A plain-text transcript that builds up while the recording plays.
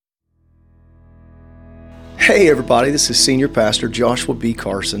Hey everybody, this is Senior Pastor Joshua B.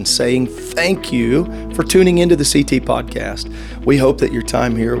 Carson saying thank you for tuning into the CT Podcast. We hope that your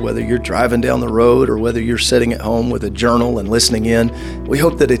time here, whether you're driving down the road or whether you're sitting at home with a journal and listening in, we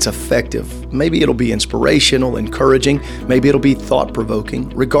hope that it's effective. Maybe it'll be inspirational, encouraging, maybe it'll be thought-provoking.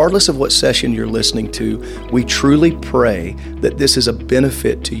 Regardless of what session you're listening to, we truly pray that this is a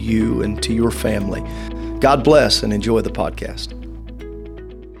benefit to you and to your family. God bless and enjoy the podcast.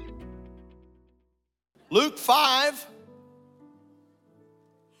 Luke 5,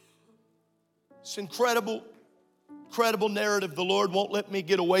 it's incredible narrative. The Lord won't let me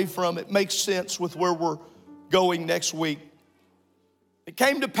get away from it. Makes sense with where we're going next week. It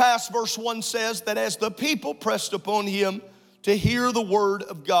came to pass, verse 1 says, that as the people pressed upon him to hear the word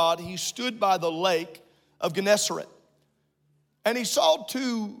of God, he stood by the lake of Gennesaret. And he saw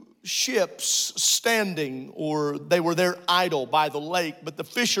two ships standing, or they were there idle by the lake, but the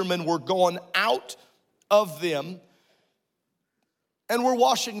fishermen were gone out of them and were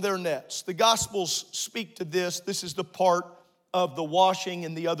washing their nets. The Gospels speak to this. This is the part of the washing,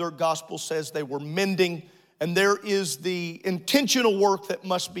 and the other Gospel says they were mending. And there is the intentional work that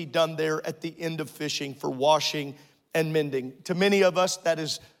must be done there at the end of fishing for washing and mending. To many of us, that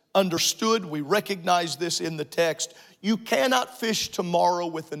is understood. We recognize this in the text. You cannot fish tomorrow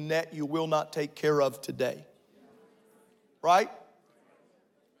with a net you will not take care of today. Right?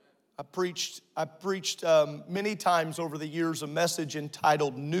 I preached many times over the years a message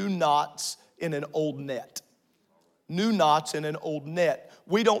entitled New Knots in an Old Net. New knots in an old net.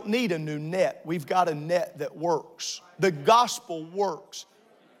 We don't need a new net. We've got a net that works. The gospel works.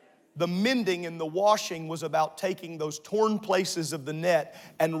 The mending and the washing was about taking those torn places of the net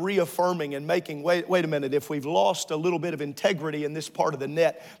and reaffirming and making, wait a minute, if we've lost a little bit of integrity in this part of the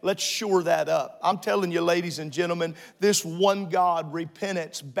net, let's shore that up. I'm telling you, ladies and gentlemen, this one God,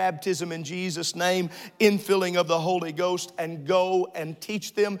 repentance, baptism in Jesus' name, infilling of the Holy Ghost, and go and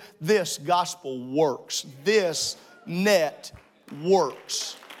teach them, this gospel works. This net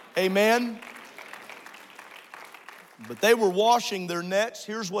works. Amen? But they were washing their nets.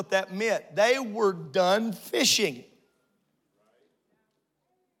 Here's what that meant. They were done fishing.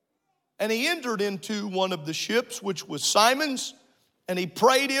 And he entered into one of the ships, which was Simon's, and he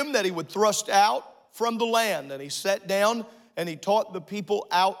prayed him that he would thrust out from the land. And he sat down and he taught the people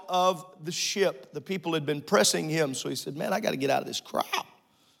out of the ship. The people had been pressing him. So he said, man, I got to get out of this crowd.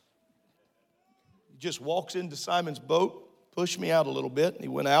 He just walks into Simon's boat. Pushed me out a little bit, and he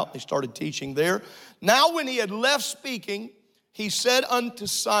went out and he started teaching there. Now when he had left speaking, he said unto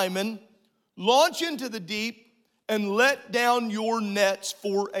Simon, launch into the deep and let down your nets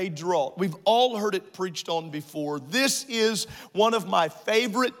for a draught. We've all heard it preached on before. This is one of my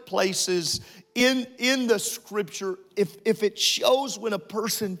favorite places in the scripture if it shows when a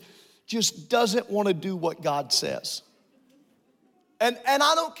person just doesn't want to do what God says. And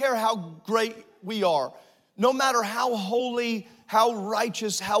I don't care how great we are. No matter how holy, how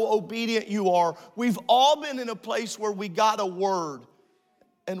righteous, how obedient you are, we've all been in a place where we got a word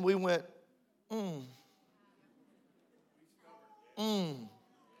and we went,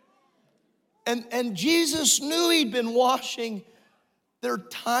 And Jesus knew he'd been washing. They're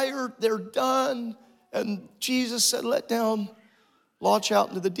tired, they're done. And Jesus said, launch out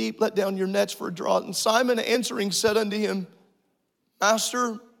into the deep, let down your nets for a draught. And Simon answering said unto him,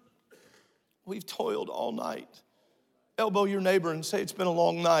 Master, we've toiled all night. Elbow your neighbor and say, it's been a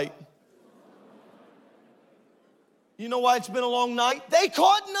long night. You know why it's been a long night? They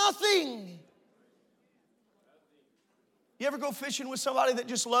caught nothing. You ever go fishing with somebody that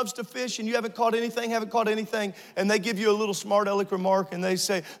just loves to fish and you haven't caught anything, and they give you a little smart aleck remark and they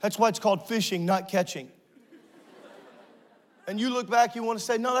say, that's why it's called fishing, not catching. And you look back, you want to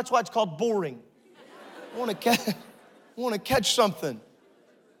say, no, that's why it's called boring. I want to catch something.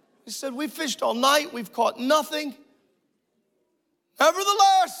 He said, we fished all night, we've caught nothing.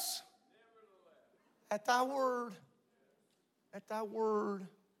 Nevertheless, at thy word,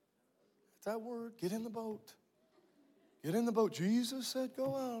 get in the boat. Get in the boat. Jesus said,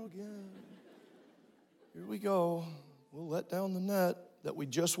 go out again. Here we go. We'll let down the net that we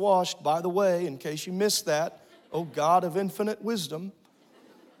just washed. By the way, in case you missed that, O God of infinite wisdom.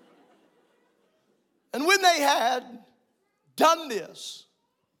 And when they had done this,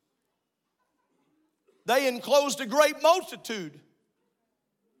 they enclosed a great multitude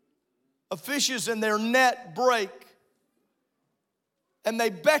of fishes, and their net brake. And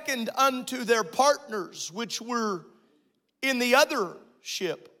they beckoned unto their partners, which were in the other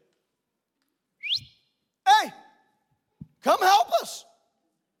ship. Hey, come help us.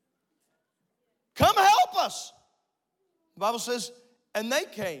 Come help us. The Bible says, and they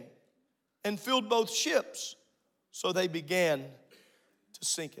came and filled both ships. So they began to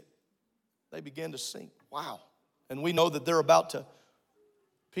sink it. They began to sink. Wow. And we know that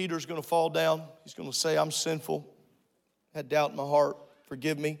Peter's going to fall down. He's going to say, I'm sinful. Had doubt in my heart.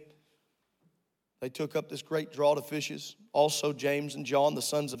 Forgive me. They took up this great draught of fishes. Also James and John, the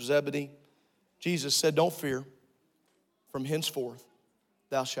sons of Zebedee. Jesus said, don't fear. From henceforth,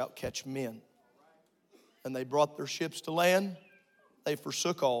 thou shalt catch men. And they brought their ships to land. They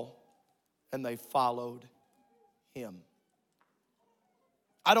forsook all, and they followed him.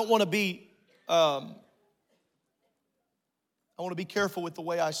 I don't want to be, I want to be careful with the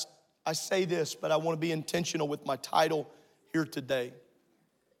way I say this, but I want to be intentional with my title here today.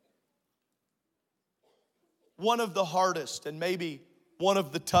 One of the hardest and maybe one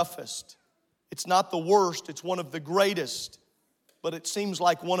of the toughest. It's not the worst, it's one of the greatest, but it seems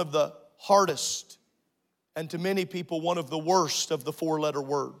like one of the hardest, and to many people, one of the worst of the four-letter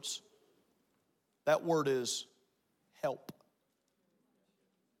words. That word is help.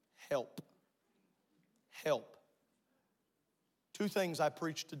 Help. Help. Two things I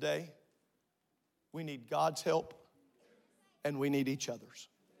preach today. We need God's help, and we need each other's.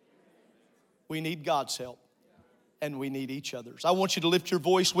 We need God's help, and we need each other's. I want you to lift your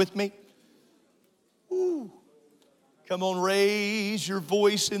voice with me. Ooh. Come on, raise your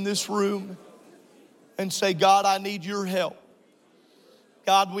voice in this room and say, God, I need your help.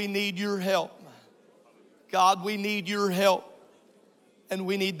 God, we need your help. God, we need your help. And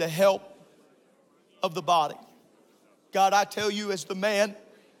we need the help of the body. God, I tell you, as the man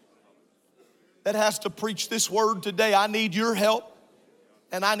that has to preach this word today, I need your help,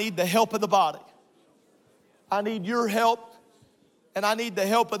 and I need the help of the body. I need your help, and I need the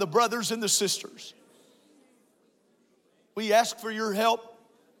help of the brothers and the sisters. We ask for your help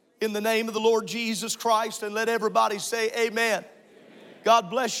in the name of the Lord Jesus Christ, and let everybody say amen. Amen. God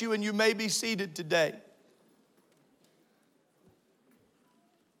bless you, and you may be seated today.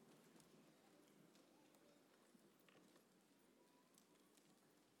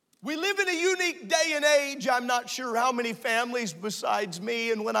 We live in a unique day and age. I'm not sure how many families besides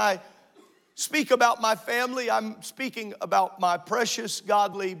me, and when I speak about my family, I'm speaking about my precious,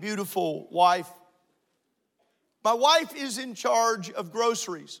 godly, beautiful wife. My wife is in charge of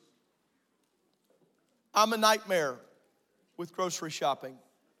groceries. I'm a nightmare with grocery shopping.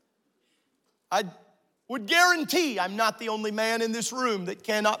 I would guarantee I'm not the only man in this room that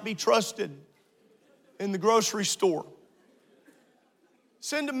cannot be trusted in the grocery store.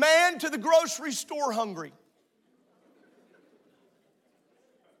 Send a man to the grocery store hungry.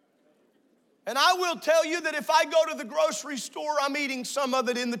 And I will tell you that if I go to the grocery store, I'm eating some of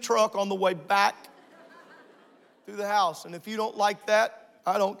it in the truck on the way back to the house. And if you don't like that,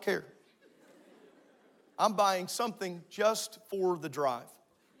 I don't care. I'm buying something just for the drive.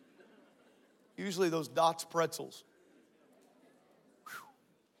 Usually those Dots pretzels. Whew.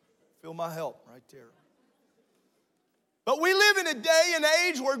 Feel my help right there. But we live in a day and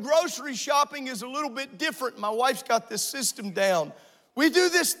age where grocery shopping is a little bit different. My wife's got this system down. We do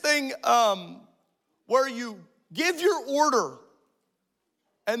this thing where you give your order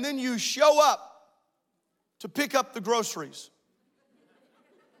and then you show up to pick up the groceries.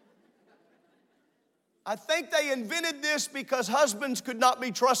 I think they invented this because husbands could not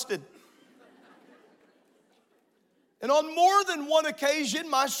be trusted. And on more than one occasion,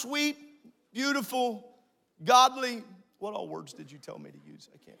 my sweet, beautiful, godly, what all words did you tell me to use?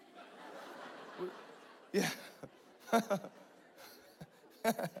 I can't. Yeah.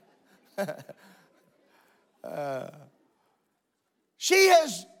 She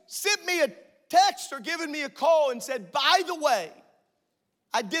has sent me a text or given me a call and said, by the way,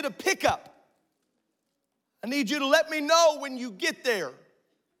 I did a pickup. I need you to let me know when you get there.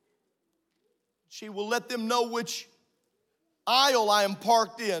 She will let them know which aisle I am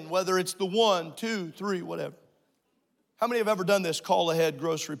parked in, whether it's the 1, 2, 3, whatever. How many have ever done this call ahead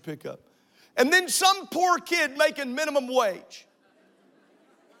grocery pickup? And then some poor kid making minimum wage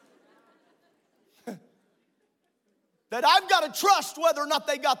that I've got to trust whether or not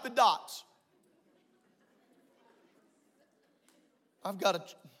they got the dots.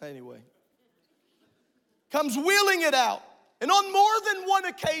 Anyway. Comes wheeling it out. And on more than one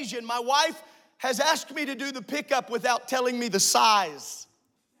occasion, my wife has asked me to do the pickup without telling me the size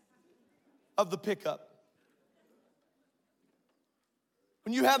of the pickup.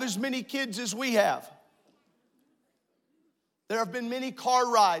 When you have as many kids as we have, there have been many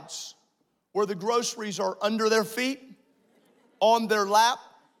car rides where the groceries are under their feet, on their lap,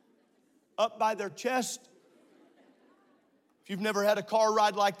 up by their chest. If you've never had a car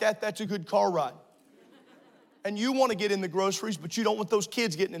ride like that, that's a good car ride. And you want to get in the groceries, but you don't want those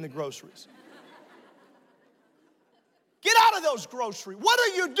kids getting in the groceries. Get out of those groceries. What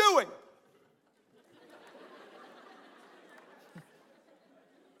are you doing?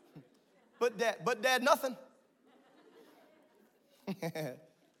 But dad, nothing.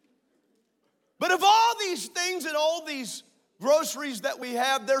 But of all these things and all these groceries that we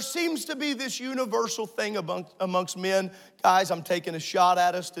have, there seems to be this universal thing amongst men. Guys, I'm taking a shot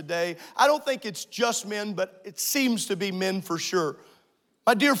at us today. I don't think it's just men, but it seems to be men for sure.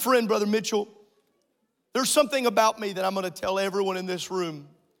 My dear friend, Brother Mitchell, there's something about me that I'm going to tell everyone in this room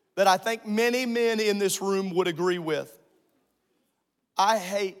that I think many men in this room would agree with. I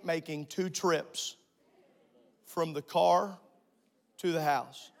hate making 2 trips from the car to the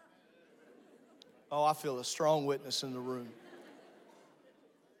house. Oh, I feel a strong witness in the room.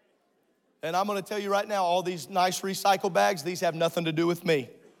 And I'm going to tell you right now, all these nice recycle bags, these have nothing to do with me.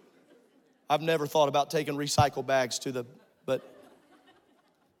 I've never thought about taking recycle bags but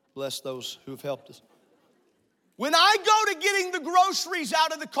bless those who've helped us. When I go to getting the groceries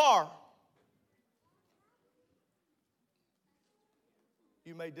out of the car,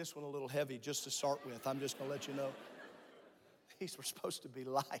 you made this one a little heavy just to start with. I'm just going to let you know. These were supposed to be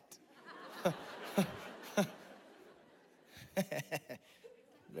light.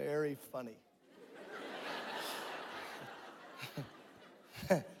 Very funny.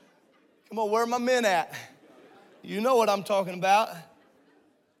 Come on, where are my men at? You know what I'm talking about.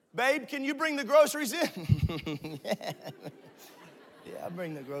 Babe, can you bring the groceries in? Yeah, I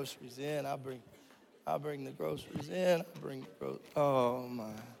bring the groceries in. I bring the groceries in. Oh,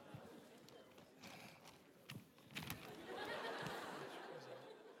 my.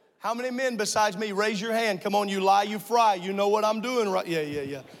 How many men besides me? Raise your hand. Come on, you lie, you fry. You know what I'm doing, right?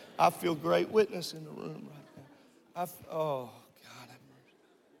 Yeah. I feel great witness in the room right now. Oh, God.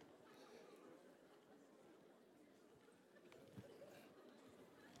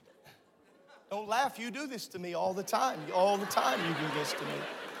 Don't laugh. You do this to me all the time. All the time you do this to me.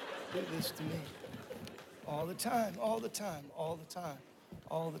 Do this to me. All the time.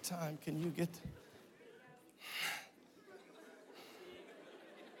 Can you get...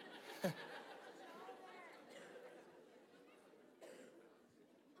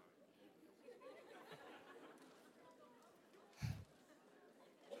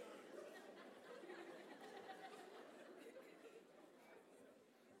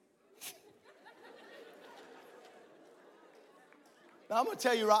 Now, I'm going to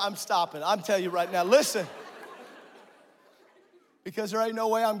tell you I'm stopping. I'm telling you right now, listen. Because there ain't no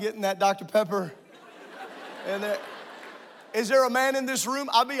way I'm getting that Dr. Pepper. Is there a man in this room?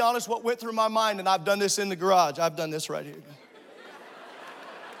 I'll be honest, what went through my mind, and I've done this in the garage. I've done this right here.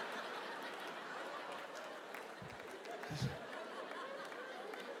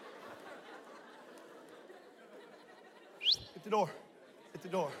 Get the door. Get the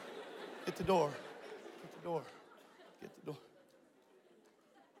door. Get the door. Get the door. Get the door.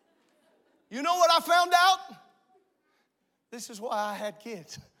 You know what I found out? This is why I had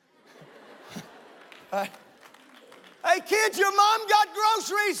kids. Hey, kids, your mom got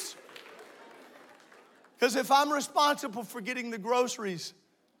groceries. Because if I'm responsible for getting the groceries,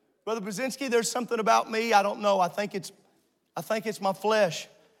 Brother Brzezinski, there's something about me, I don't know. I think it's my flesh.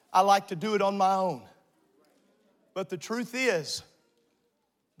 I like to do it on my own. But the truth is,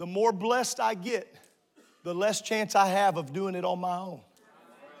 the more blessed I get, the less chance I have of doing it on my own.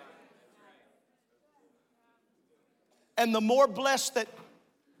 And the more blessed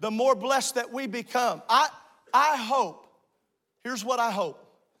that we become. I hope, here's what I hope.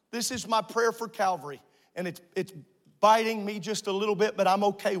 This is my prayer for Calvary. And it's biting me just a little bit, but I'm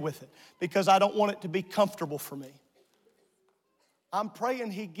okay with it because I don't want it to be comfortable for me. I'm praying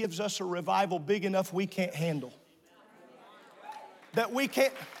He gives us a revival big enough we can't handle. That we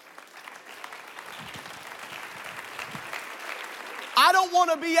can't. I don't want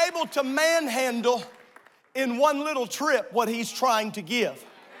to be able to manhandle in one little trip what He's trying to give,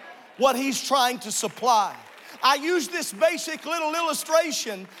 what He's trying to supply. I use this basic little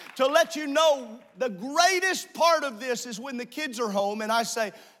illustration to let you know the greatest part of this is when the kids are home and I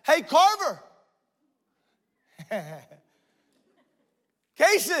say, hey, Carver,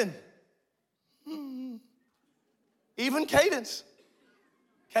 Carson, even Cadence.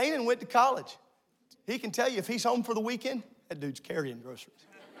 Canaan went to college. He can tell you if he's home for the weekend, that dude's carrying groceries.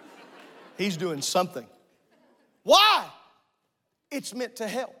 He's doing something. Why? It's meant to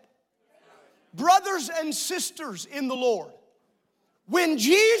help. Brothers and sisters in the Lord, when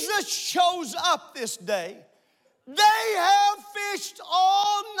Jesus shows up this day, they have fished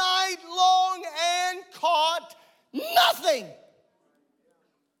all night long and caught nothing.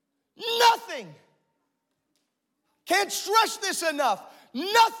 Nothing. Can't stress this enough.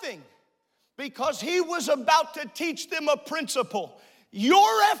 Nothing. Because he was about to teach them a principle.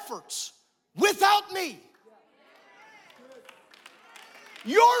 Your efforts without me.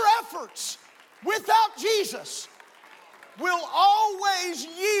 Your efforts without Jesus will always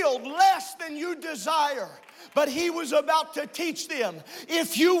yield less than you desire. But he was about to teach them,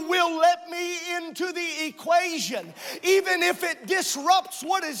 if you will let me into the equation, even if it disrupts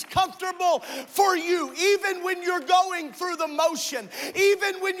what is comfortable for you, even when you're going through the motion,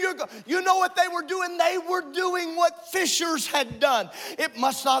 even when you know what they were doing? They were doing what fishers had done. It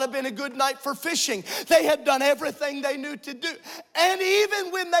must not have been a good night for fishing. They had done everything they knew to do. And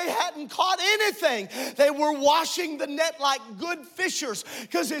even when they hadn't caught anything, they were washing the net like good fishers,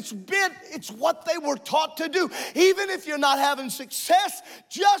 because it's what they were taught to do. Even if you're not having success,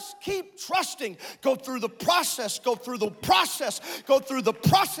 just keep trusting. Go through the process, go through the process, go through the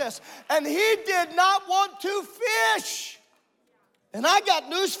process. And he did not want to fish. And I got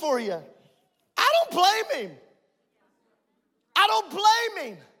news for you. I don't blame him. I don't blame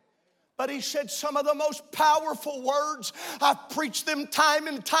him. But he said some of the most powerful words. I've preached them time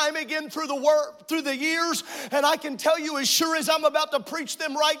and time again through the years. And I can tell you, as sure as I'm about to preach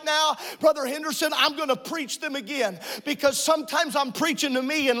them right now, Brother Henderson, I'm going to preach them again. Because sometimes I'm preaching to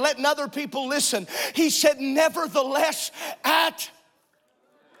me and letting other people listen. He said, nevertheless, not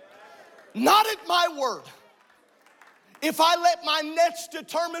at my word. If I let my nets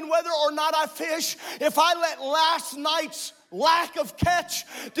determine whether or not I fish, if I let last night's lack of catch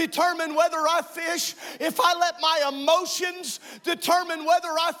determine whether I fish, if I let my emotions determine whether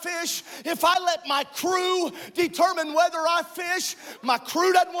I fish, if I let my crew determine whether I fish, my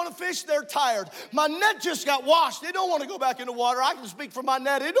crew doesn't want to fish, they're tired. My net just got washed. They don't want to go back in the water. I can speak for my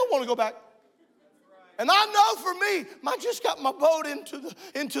net. They don't want to go back. And I know for me, I just got my boat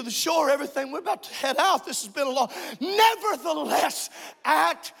into the shore, everything. We're about to head out. This has been a long. Nevertheless,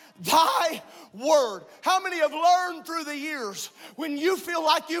 at thy word. How many have learned through the years, when you feel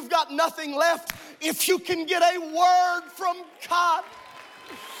like you've got nothing left, if you can get a word from God,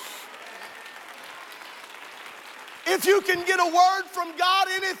 if you can get a word from God,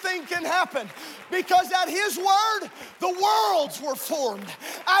 anything can happen. Because at his word, the worlds were formed.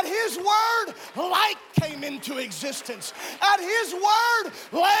 At his word, light came into existence. At his word,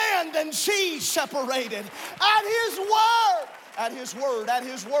 land and sea separated. At his word. At his word, at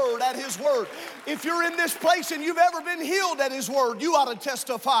his word, at his word. If you're in this place and you've ever been healed at his word, you ought to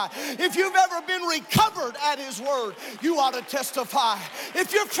testify. If you've ever been recovered at his word, you ought to testify.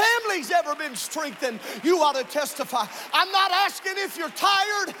 If your family's ever been strengthened, you ought to testify. I'm not asking if you're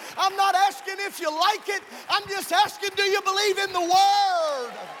tired. I'm not asking if you like it. I'm just asking, do you believe in the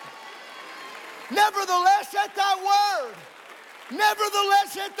word? Nevertheless, at thy word.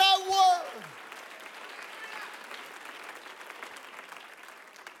 Nevertheless, at thy word.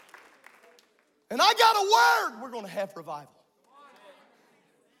 And I got a word, we're going to have revival.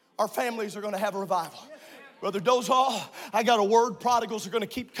 Our families are going to have a revival. Brother Dozal, I got a word, prodigals are going to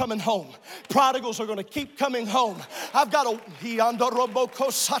keep coming home. Prodigals are going to keep coming home. I've got a,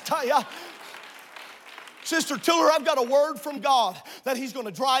 Sister Tiller, I've got a word from God that he's going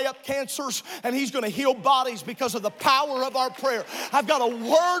to dry up cancers and he's going to heal bodies because of the power of our prayer. I've got a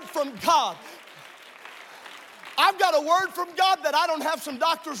word from God. I've got a word from God that I don't have some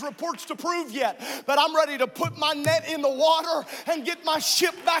doctor's reports to prove yet, but I'm ready to put my net in the water and get my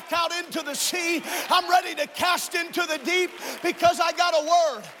ship back out into the sea. I'm ready to cast into the deep because I got a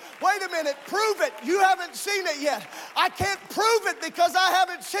word. Wait a minute, prove it. You haven't seen it yet. I can't prove it because I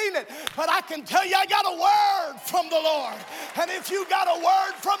haven't seen it, but I can tell you I got a word from the Lord. And if you got a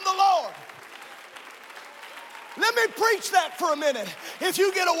word from the Lord, let me preach that for a minute. If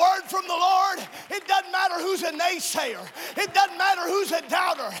you get a word from the Lord, it doesn't matter who's a naysayer. It doesn't matter who's a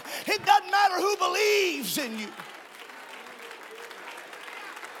doubter. It doesn't matter who believes in you.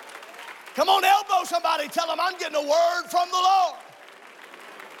 Come on, elbow somebody. Tell them I'm getting a word from the Lord.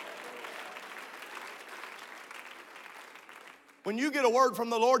 When you get a word from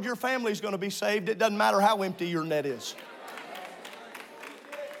the Lord, your family's going to be saved. It doesn't matter how empty your net is.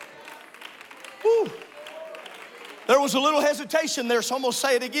 Woo. There was a little hesitation there, so I'm going to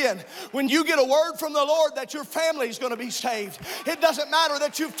say it again. When you get a word from the Lord that your family is going to be saved, it doesn't matter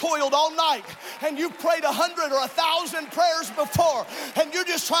that you've toiled all night and you've prayed 100 or 1,000 prayers before and you're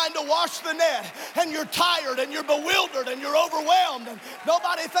just trying to wash the net and you're tired and you're bewildered and you're overwhelmed and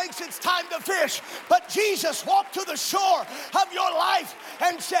nobody thinks it's time to fish. But Jesus walked to the shore of your life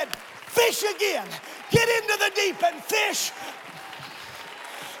and said, fish again. Get into the deep and fish.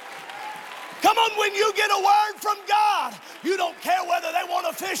 Come on, when you get a word from God, you don't care whether they want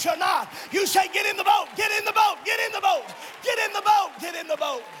to fish or not. You say, get in the boat, get in the boat, get in the boat, get in the boat, get in the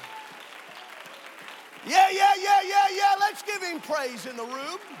boat. Yeah. Let's give him praise in the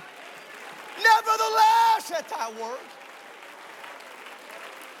room. Nevertheless, at thy word.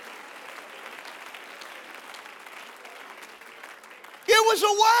 It was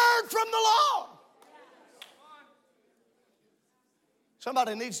a word from the Lord.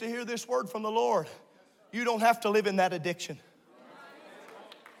 Somebody needs to hear this word from the Lord. You don't have to live in that addiction.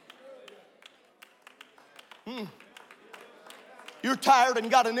 You're tired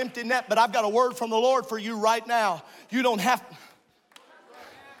and got an empty net, but I've got a word from the Lord for you right now. You don't have to.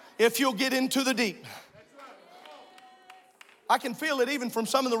 If you'll get into the deep. I can feel it even from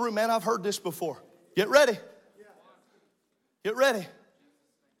some in the room. Man, I've heard this before. Get ready. Get ready.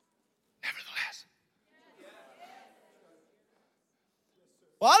 Nevertheless.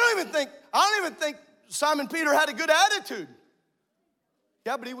 Well, I don't even think Simon Peter had a good attitude.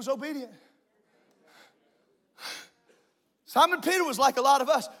 Yeah, but he was obedient. Simon Peter was like a lot of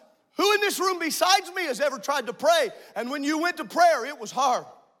us. Who in this room besides me has ever tried to pray, and when you went to prayer, it was hard?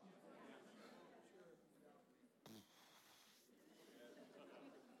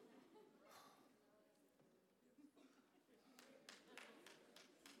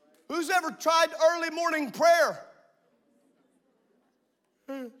 Who's ever tried early morning prayer?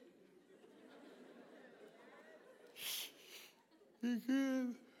 You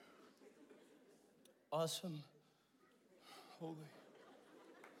good? Awesome. Holy.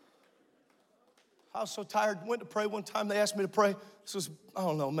 I was so tired. Went to pray one time. They asked me to pray. This was, I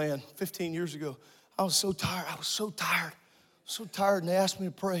don't know, man, 15 years ago. I was so tired. So tired, and they asked me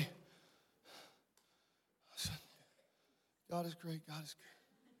to pray. I said, God is great. God is great.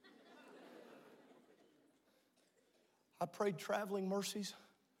 I prayed traveling mercies.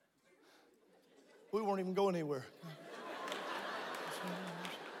 We weren't even going anywhere.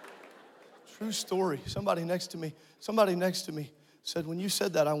 True story. Somebody next to me said, when you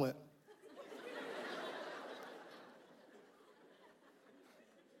said that, I went.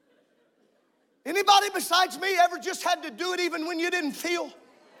 Anybody besides me ever just had to do it even when you didn't feel?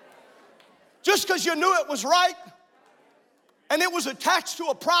 Just because you knew it was right and it was attached to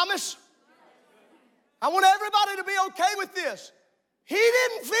a promise? I want everybody to be okay with this. He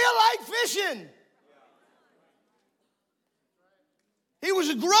didn't feel like fishing. He was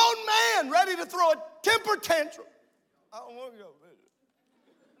a grown man ready to throw a temper tantrum. I don't want to go fishing.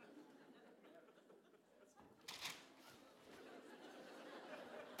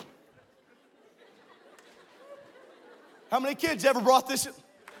 How many kids ever brought this in?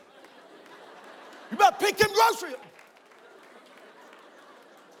 You better pick them groceries up.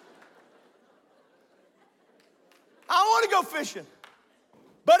 I don't want to go fishing.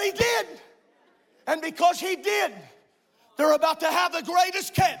 But he did. And because he did, they're about to have the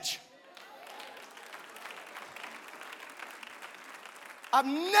greatest catch. I've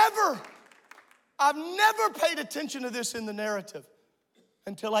never paid attention to this in the narrative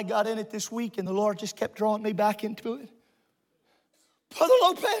until I got in it this week, and the Lord just kept drawing me back into it. Brother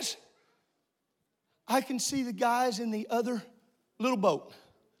Lopez, I can see the guys in the other little boat,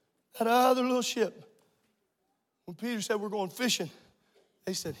 that other little ship. When Peter said we're going fishing,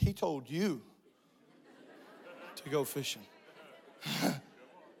 they said, he told you to go fishing.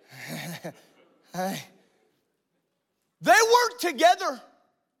 They worked together.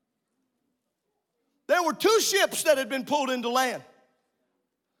 There were two ships that had been pulled into land.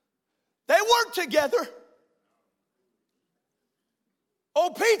 They worked together.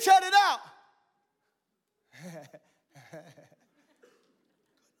 Old Pete's headed out.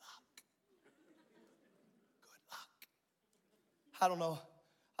 Good luck. I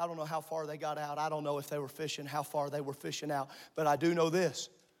don't know how far they got out. I don't know if they were fishing, how far they were fishing out. But I do know this.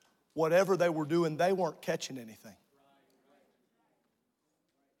 Whatever they were doing, they weren't catching anything.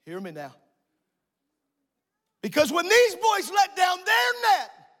 Hear me now. Because when these boys let down their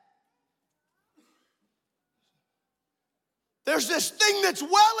net, there's this thing that's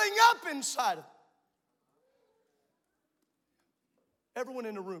welling up inside of them. Everyone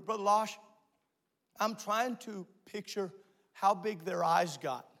in the room, Brother Losh, I'm trying to picture how big their eyes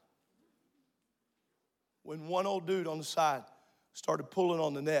got when one old dude on the side started pulling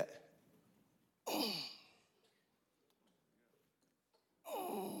on the net.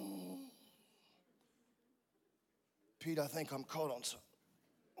 Pete, I think I'm caught on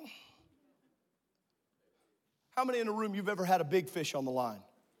something. How many in the room you've ever had a big fish on the line?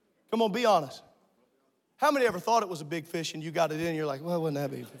 Come on, be honest. How many ever thought it was a big fish and you got it in and you're like, well, wouldn't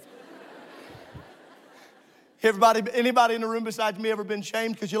that be? Anybody in the room besides me ever been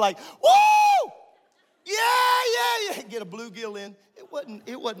shamed because you're like, woo, get a bluegill in. It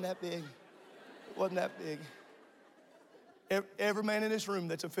wasn't that big. It wasn't that big. Every man in this room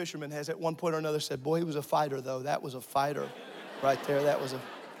that's a fisherman has at one point or another said, boy, he was a fighter though. That was a fighter right there. That was a...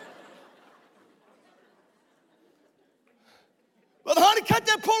 But honey, cut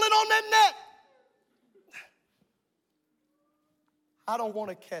that pulling on that net. I don't want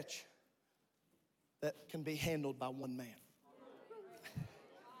to catch that can be handled by one man.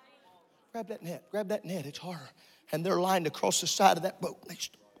 Grab that net. Grab that net. It's hard. And they're lined across the side of that boat. They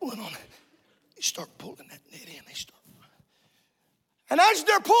start pulling on it. They start pulling that net in. They start. And as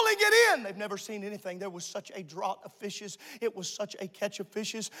they're pulling it in, they've never seen anything. There was such a draught of fishes. It was such a catch of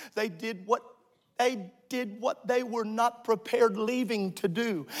fishes. They did what they were not prepared leaving to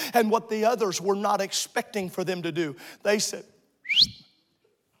do, and what the others were not expecting for them to do. They said,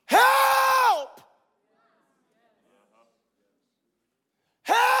 help!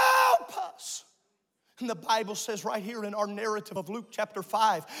 Help us! And the Bible says right here in our narrative of Luke chapter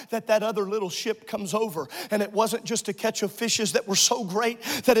 5 that other little ship comes over. And it wasn't just a catch of fishes that were so great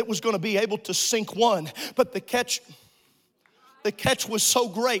that it was going to be able to sink one. But the catch was so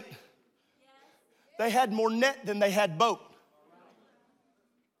great. They had more net than they had boat.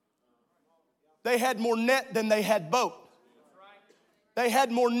 They had more net than they had boat. They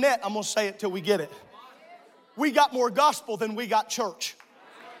had more net. I'm going to say it till we get it. We got more gospel than we got church.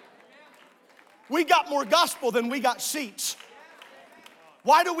 We got more gospel than we got seats.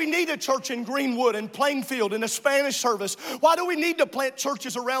 Why do we need a church in Greenwood and Plainfield and a Spanish service? Why do we need to plant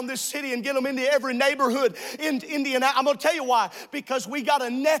churches around this city and get them into every neighborhood in Indiana? I'm going to tell you why. Because we got a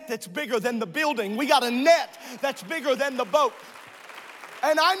net that's bigger than the building. We got a net that's bigger than the boat.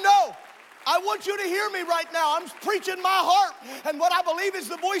 And I know, I want you to hear me right now. I'm preaching my heart and what I believe is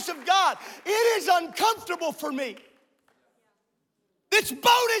the voice of God. It is uncomfortable for me. This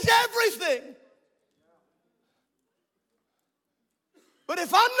boat is everything. But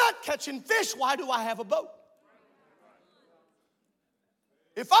if I'm not catching fish, why do I have a boat?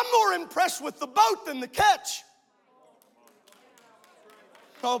 If I'm more impressed with the boat than the catch.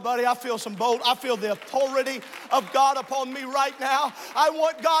 Oh, buddy, I feel some bold. I feel the authority of God upon me right now. I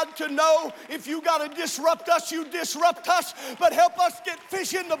want God to know if you got to disrupt us, you disrupt us, but help us get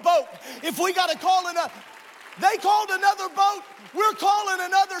fish in the boat. If we got to call they called another boat, we're calling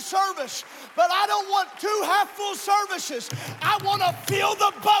another service. But I don't want two half-full services. I want to fill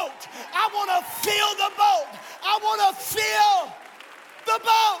the boat. I want to fill the boat. I want to fill the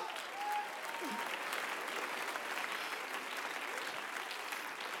boat.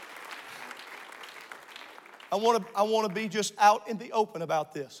 I want to be just out in the open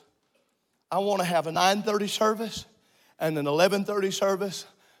about this. I want to have a 9:30 service and an 11:30 service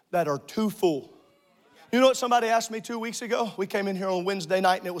that are too full. You know what somebody asked me 2 weeks ago? We came in here on Wednesday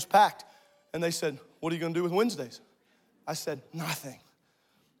night and it was packed. And they said, what are you going to do with Wednesdays? I said, nothing.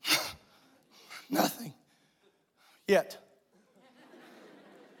 Nothing. Yet.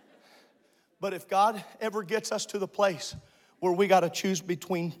 But if God ever gets us to the place where we got to choose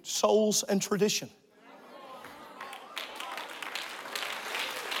between souls and tradition.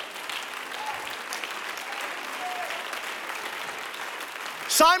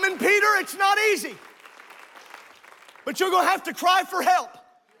 Simon Peter, it's not easy. But you're going to have to cry for help.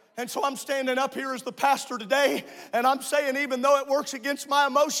 And so I'm standing up here as the pastor today, and I'm saying, even though it works against my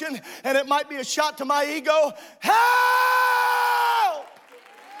emotion and it might be a shot to my ego, help!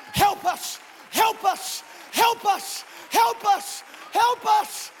 Help us! Help us! Help us! Help us! Help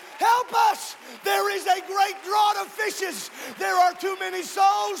us! Help us! There is a great draught of fishes. There are too many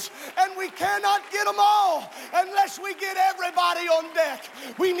souls, and we cannot get them all unless we get everybody on deck.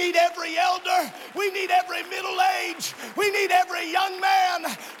 We need every elder. We need every middle age. We need every young man.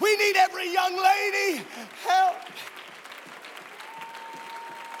 We need every young lady. Help!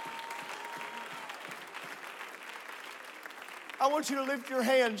 I want you to lift your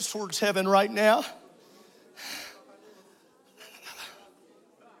hands towards heaven right now.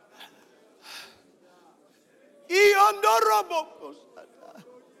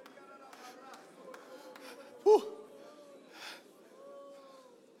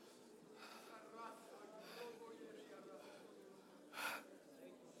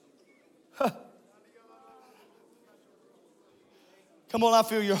 Come on, I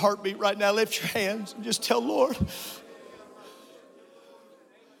feel your heartbeat right now. Lift your hands and just tell Lord.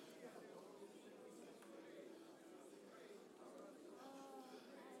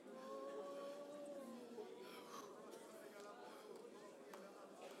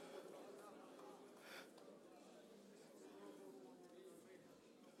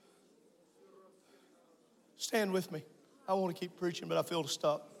 Stand with me. I want to keep preaching, but I feel to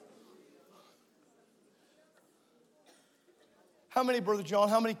stop. How many, Brother John,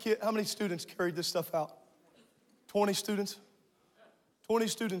 how many students carried this stuff out? 20 students? 20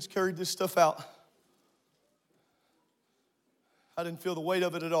 students carried this stuff out. I didn't feel the weight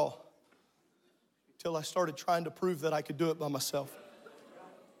of it at all until I started trying to prove that I could do it by myself.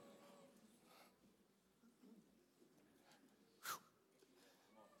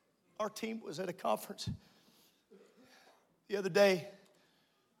 Our team was at a conference the other day.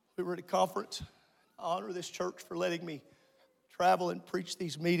 We were at a conference. I honor this church for letting me travel and preach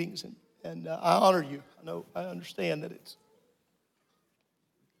these meetings, and I honor you. I understand that it's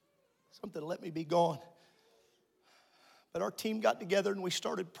something to let me be gone. But our team got together and we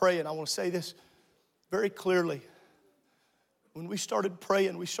started praying. I want to say this very clearly. When we started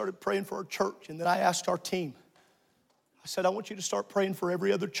praying for our church, and then I asked our team, I said, I want you to start praying for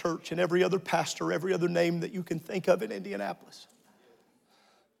every other church and every other pastor, every other name that you can think of in Indianapolis.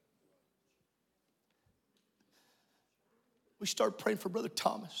 We started praying for Brother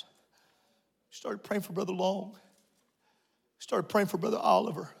Thomas. We started praying for Brother Long. We started praying for Brother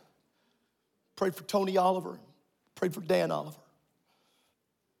Oliver. Prayed for Tony Oliver. Prayed for Dan Oliver.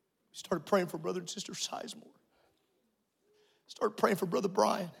 We started praying for Brother and Sister Sizemore. Started praying for Brother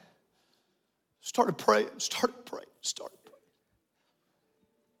Brian. Started praying.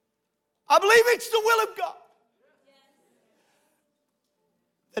 I believe it's the will of God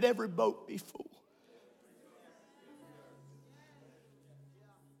that every boat be full.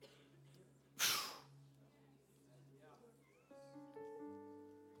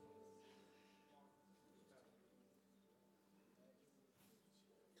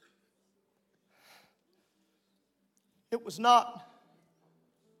 It was not,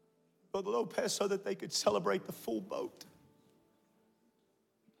 Brother Lopez, so that they could celebrate the full boat.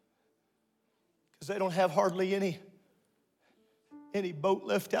 Because they don't have hardly any boat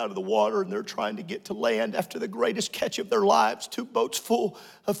left out of the water, and they're trying to get to land after the greatest catch of their lives. 2 boats full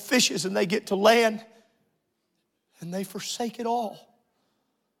of fishes, and they get to land, and they forsake it all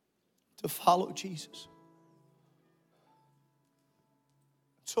to follow Jesus.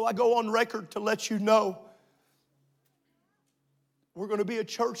 So I go on record to let you know we're going to be a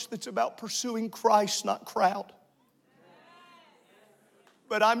church that's about pursuing Christ, not crowd.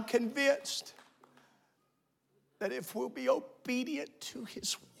 But I'm convinced that if we'll be obedient to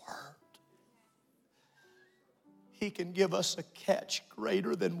His word, He can give us a catch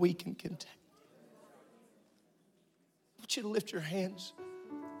greater than we can contain. I want you to lift your hands.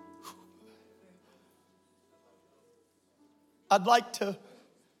 I'd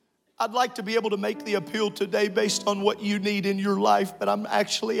like to be able to make the appeal today based on what you need in your life, but I'm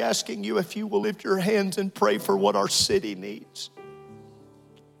actually asking you if you will lift your hands and pray for what our city needs.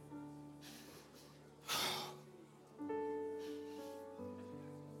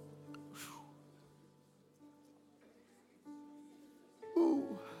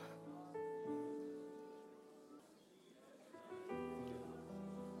 Ooh.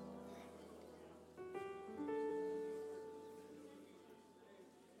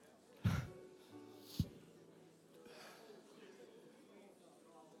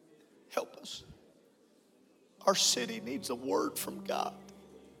 Help us. Our city needs a word from God.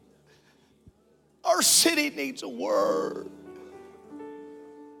 Our city needs a word.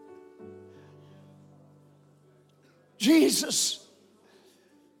 Jesus,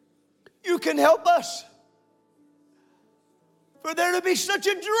 you can help us. For there to be such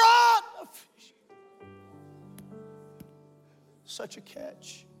a draught of fish, such a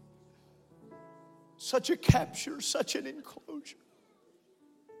catch, such a capture, such an enclosure.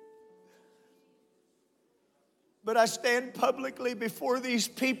 But I stand publicly before these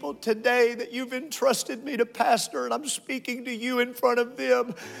people today that you've entrusted me to pastor, and I'm speaking to you in front of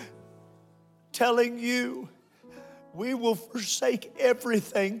them, telling you we will forsake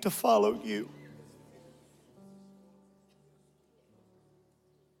everything to follow you.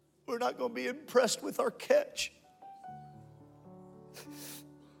 We're not going to be impressed with our catch.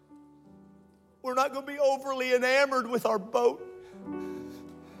 We're not going to be overly enamored with our boat.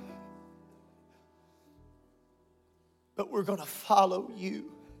 But we're going to follow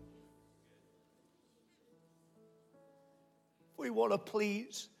you. We want to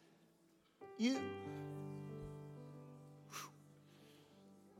please you.